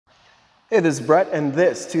Hey, this is Brett, and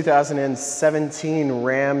this 2017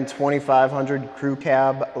 Ram 2500 Crew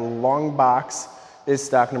Cab Longbox is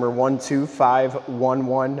stock number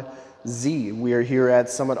 12511Z. We are here at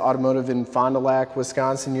Summit Automotive in Fond du Lac,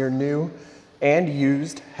 Wisconsin, your new and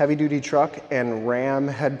used heavy-duty truck and Ram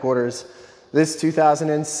headquarters. This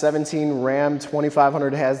 2017 Ram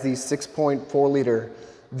 2500 has the 6.4-liter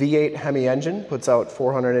V8 Hemi engine, puts out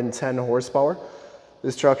 410 horsepower.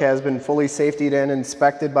 This truck has been fully safetied and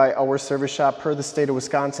inspected by our service shop per the state of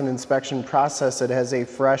Wisconsin inspection process. It has a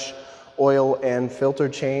fresh oil and filter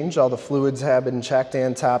change. All the fluids have been checked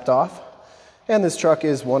and topped off. And this truck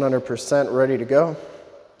is 100% ready to go.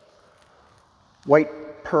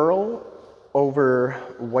 White pearl over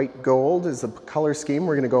white gold is the color scheme.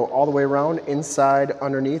 We're going to go all the way around, inside,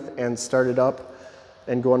 underneath, and start it up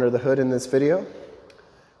and go under the hood in this video.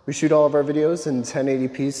 We shoot all of our videos in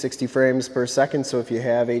 1080p, 60 frames per second, so if you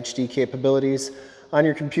have HD capabilities on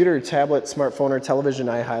your computer, tablet, smartphone, or television,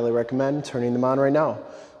 I highly recommend turning them on right now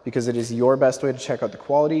because it is your best way to check out the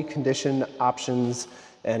quality, condition, options,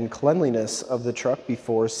 and cleanliness of the truck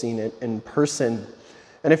before seeing it in person.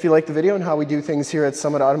 And if you like the video and how we do things here at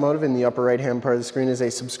Summit Automotive, in the upper right-hand part of the screen is a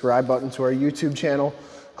subscribe button to our YouTube channel.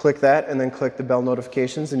 Click that and then click the bell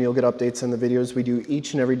notifications and you'll get updates on the videos we do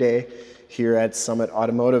each and every day here at Summit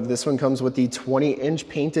Automotive. This one comes with the 20-inch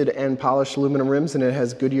painted and polished aluminum rims, and it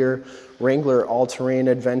has Goodyear Wrangler all-terrain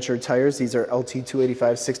adventure tires. These are LT285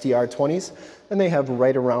 60R20s, and they have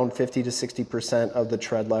right around 50 to 60% of the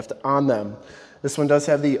tread left on them. This one does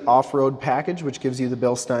have the off-road package, which gives you the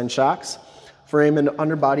Bilstein shocks. Frame and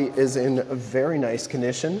underbody is in very nice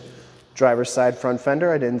condition. Driver's side front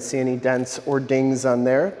fender, I didn't see any dents or dings on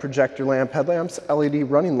there. Projector lamp headlamps, LED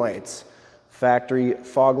running lights, factory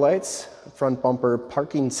fog lights, front bumper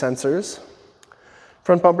parking sensors.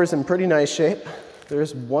 Front bumper's in pretty nice shape.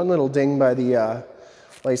 There's one little ding by the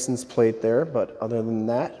license plate there, but other than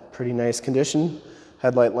that, pretty nice condition.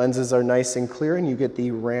 Headlight lenses are nice and clear, and you get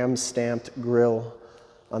the Ram stamped grille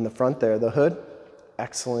on the front there. The hood,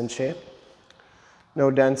 excellent shape.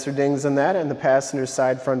 No dents or dings in that, and the passenger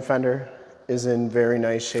side front fender is in very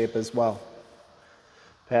nice shape as well.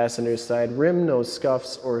 Passenger side rim, no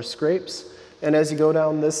scuffs or scrapes. And as you go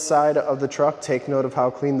down this side of the truck, take note of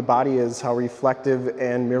how clean the body is, how reflective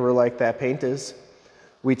and mirror-like that paint is.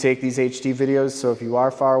 We take these HD videos, so if you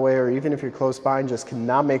are far away or even if you're close by and just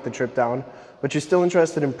cannot make the trip down, but you're still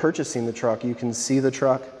interested in purchasing the truck, you can see the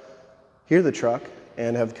truck, hear the truck,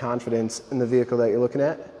 and have confidence in the vehicle that you're looking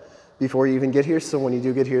at before you even get here. So when you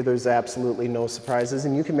do get here, there's absolutely no surprises,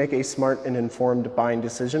 and you can make a smart and informed buying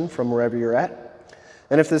decision from wherever you're at.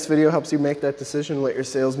 And if this video helps you make that decision, let your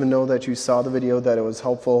salesman know that you saw the video, that it was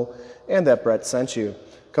helpful, and that Brett sent you.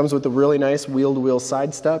 Comes with the really nice wheel-to-wheel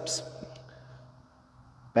side steps.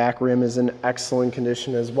 Back rim is in excellent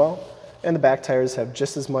condition as well. And the back tires have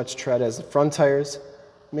just as much tread as the front tires,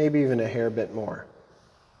 maybe even a hair bit more.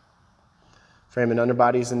 Frame and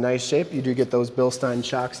underbody is in nice shape. You do get those Bilstein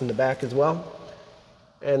shocks in the back as well.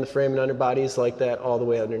 And the frame and underbody is like that all the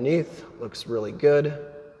way underneath. Looks really good.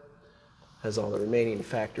 Has all the remaining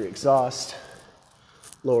factory exhaust,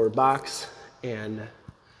 lower box, and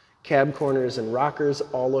cab corners and rockers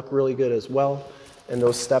all look really good as well. And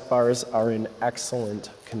those step bars are in excellent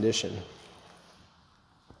condition.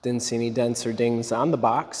 Didn't see any dents or dings on the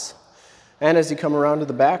box. And as you come around to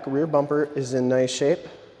the back, rear bumper is in nice shape.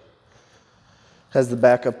 Has the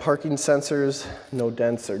backup parking sensors, no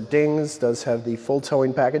dents or dings. Does have the full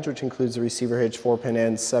towing package, which includes the receiver hitch, 4-pin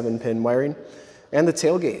and 7-pin wiring. And the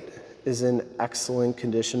tailgate is in excellent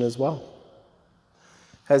condition as well.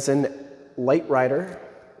 Has a light rider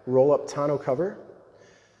roll-up tonneau cover.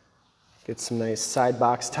 Get some nice side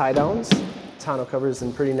box tie downs. Tonneau cover is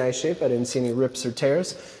in pretty nice shape. I didn't see any rips or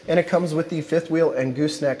tears. And it comes with the fifth wheel and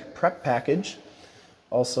gooseneck prep package.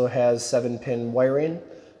 Also has 7-pin wiring,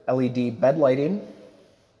 LED bed lighting,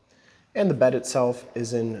 and the bed itself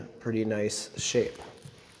is in pretty nice shape.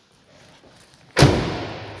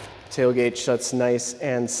 Tailgate shuts nice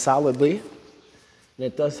and solidly, and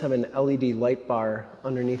it does have an LED light bar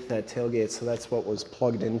underneath that tailgate, so that's what was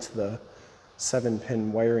plugged into the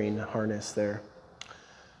 7-pin wiring harness there.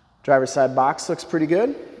 Driver's side box looks pretty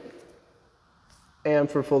good, and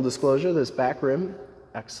for full disclosure, this back rim,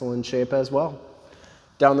 excellent shape as well.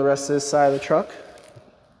 Down the rest of this side of the truck,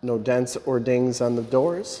 no dents or dings on the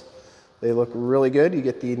doors. They look really good. You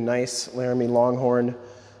get the nice Laramie Longhorn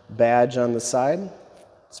badge on the side.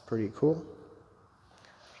 It's pretty cool.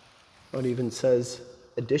 It even says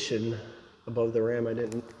edition above the Ram. I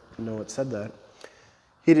didn't know it said that.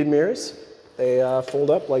 Heated mirrors. They fold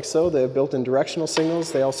up like so. They have built-in directional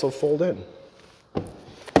signals. They also fold in.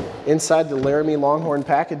 Inside the Laramie Longhorn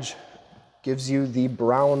package, gives you the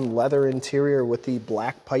brown leather interior with the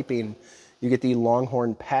black piping. You get the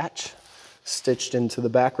Longhorn patch stitched into the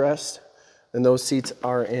backrest, and those seats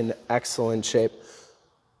are in excellent shape.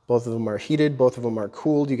 Both of them are heated, both of them are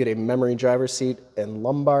cooled. You get a memory driver's seat and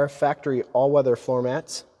lumbar, factory all-weather floor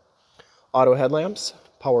mats, auto headlamps,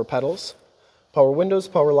 power pedals, power windows,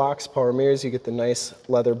 power locks, power mirrors. You get the nice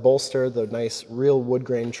leather bolster, the nice real wood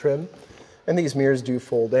grain trim, and these mirrors do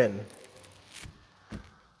fold in.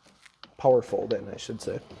 Power fold in, I should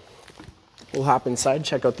say. We'll hop inside,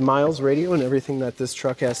 check out the miles, radio, and everything that this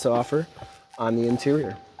truck has to offer on the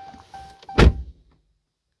interior.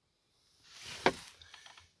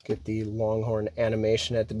 Get the Longhorn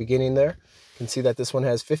animation at the beginning there. You can see that this one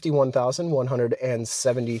has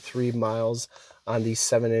 51,173 miles on the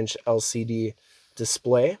 7-inch LCD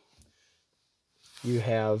display. You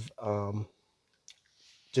have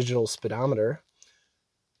digital speedometer,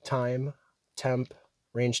 time, temp,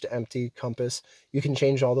 range to empty, compass. You can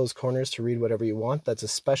change all those corners to read whatever you want. That's a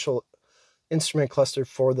special instrument cluster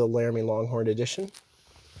for the Laramie Longhorn edition.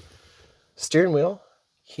 Steering wheel,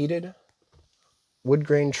 heated, wood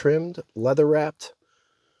grain trimmed, leather wrapped,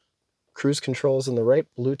 cruise controls on the right,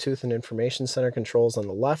 Bluetooth and information center controls on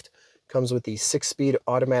the left. Comes with the 6-speed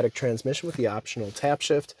automatic transmission with the optional tap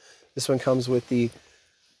shift. This one comes with the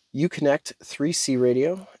Uconnect 3C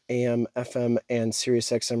radio, AM, FM, and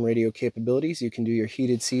Sirius XM radio capabilities. You can do your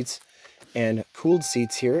heated seats and cooled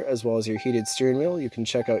seats here, as well as your heated steering wheel. You can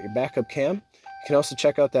check out your backup cam. You can also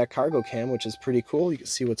check out that cargo cam, which is pretty cool. You can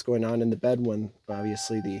see what's going on in the bed when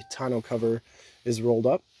obviously the tonneau cover is rolled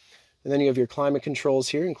up. And then you have your climate controls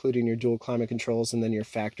here, including your dual climate controls, and then your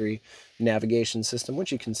factory navigation system,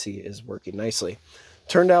 which you can see is working nicely.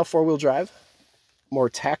 Turn dial 4-wheel drive, more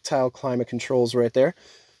tactile climate controls right there.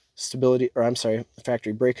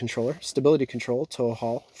 Factory brake controller, stability control, tow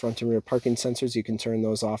haul, front and rear parking sensors. You can turn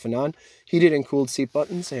those off and on. Heated and cooled seat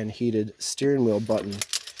buttons and heated steering wheel button.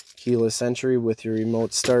 Keyless entry with your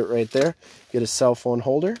remote start right there. Get a cell phone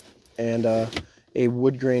holder and a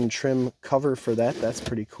wood grain trim cover for that. That's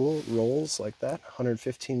pretty cool. It rolls like that.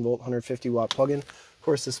 115 volt, 150 watt plug-in. Of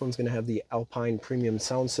course, this one's going to have the Alpine premium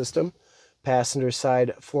sound system. Passenger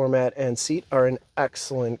side floor mat and seat are in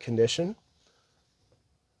excellent condition.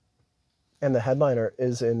 And the headliner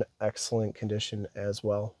is in excellent condition as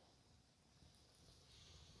well.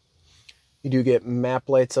 You do get map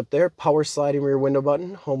lights up there, power sliding rear window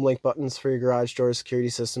button, home link buttons for your garage doors, security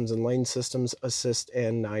systems and lane systems, assist,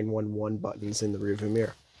 and 911 buttons in the rearview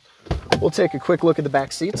mirror. We'll take a quick look at the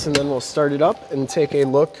back seats and then we'll start it up and take a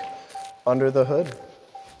look under the hood.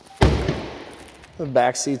 The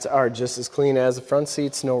back seats are just as clean as the front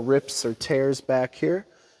seats, no rips or tears back here.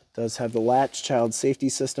 It does have the latch child safety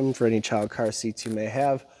system for any child car seats you may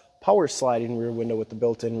have. Power sliding rear window with the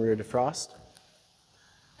built-in rear defrost.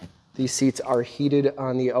 These seats are heated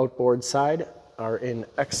on the outboard side, are in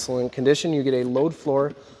excellent condition. You get a load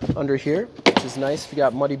floor under here, which is nice. If you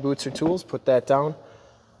got muddy boots or tools, put that down.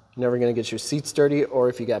 You're never gonna get your seats dirty, or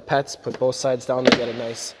if you got pets, put both sides down to get a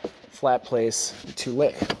nice flat place to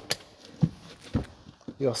lay.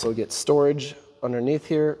 You also get storage underneath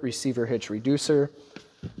here, receiver hitch reducer,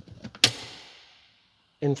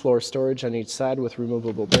 in-floor storage on each side with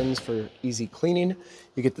removable bins for easy cleaning.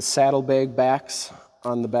 You get the saddlebag backs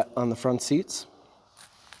on the front seats,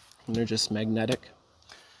 and they're just magnetic,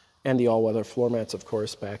 and the all-weather floor mats, of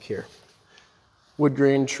course, back here. Wood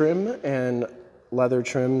grain trim and leather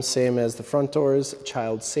trim, same as the front doors.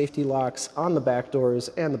 Child safety locks on the back doors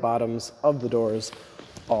and the bottoms of the doors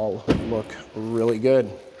all look really good.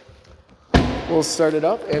 We'll start it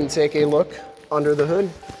up and take a look under the hood.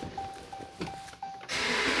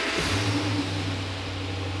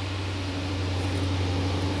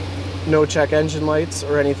 No check engine lights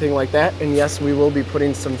or anything like that. And yes, we will be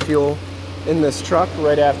putting some fuel in this truck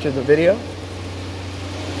right after the video.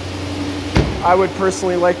 I would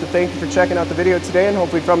personally like to thank you for checking out the video today, and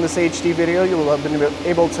hopefully from this HD video you'll have been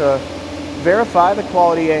able to verify the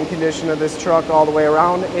quality and condition of this truck all the way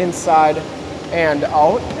around, inside and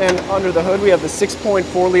out. And under the hood we have the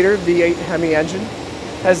 6.4 liter V8 Hemi engine.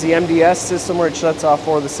 Has the MDS system where it shuts off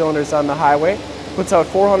 4 of the cylinders on the highway. Puts out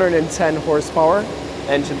 410 horsepower.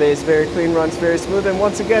 Engine bay is very clean, runs very smooth, and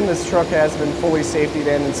once again this truck has been fully safetied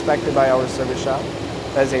and inspected by our service shop.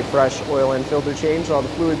 Has a fresh oil and filter change. All the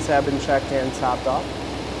fluids have been checked and topped off.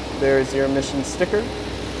 There's your emission sticker.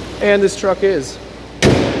 And this truck is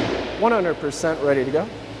 100% ready to go.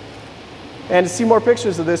 And to see more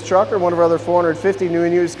pictures of this truck or one of our other 450 new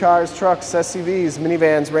and used cars, trucks, SUVs,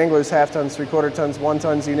 minivans, Wranglers, half tons, 3/4 tons, 1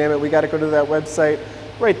 tons, you name it, we got to go to that website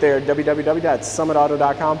right there,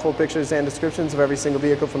 www.summitauto.com. Full pictures and descriptions of every single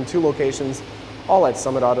vehicle from 2 locations all at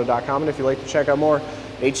summitauto.com. And if you'd like to check out more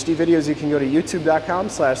HD videos, you can go to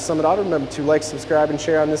youtube.com/summitauto. Remember to like, subscribe, and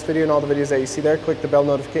share on this video and all the videos that you see there. Click the bell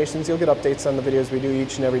notifications. You'll get updates on the videos we do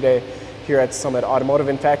each and every day here at Summit Automotive.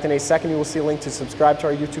 In fact, in a second, you will see a link to subscribe to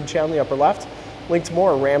our YouTube channel in the upper left, link to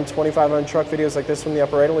more Ram 2500 truck videos like this from the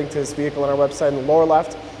upper right, a link to this vehicle on our website in the lower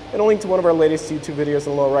left, and a link to one of our latest YouTube videos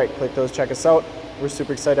in the lower right. Click those, check us out. We're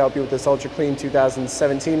super excited to help you with this ultra clean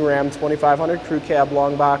 2017 Ram 2500 Crew Cab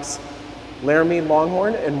Long Box Laramie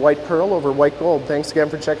Longhorn and white pearl over white gold. Thanks again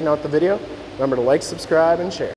for checking out the video. Remember to like, subscribe, and share.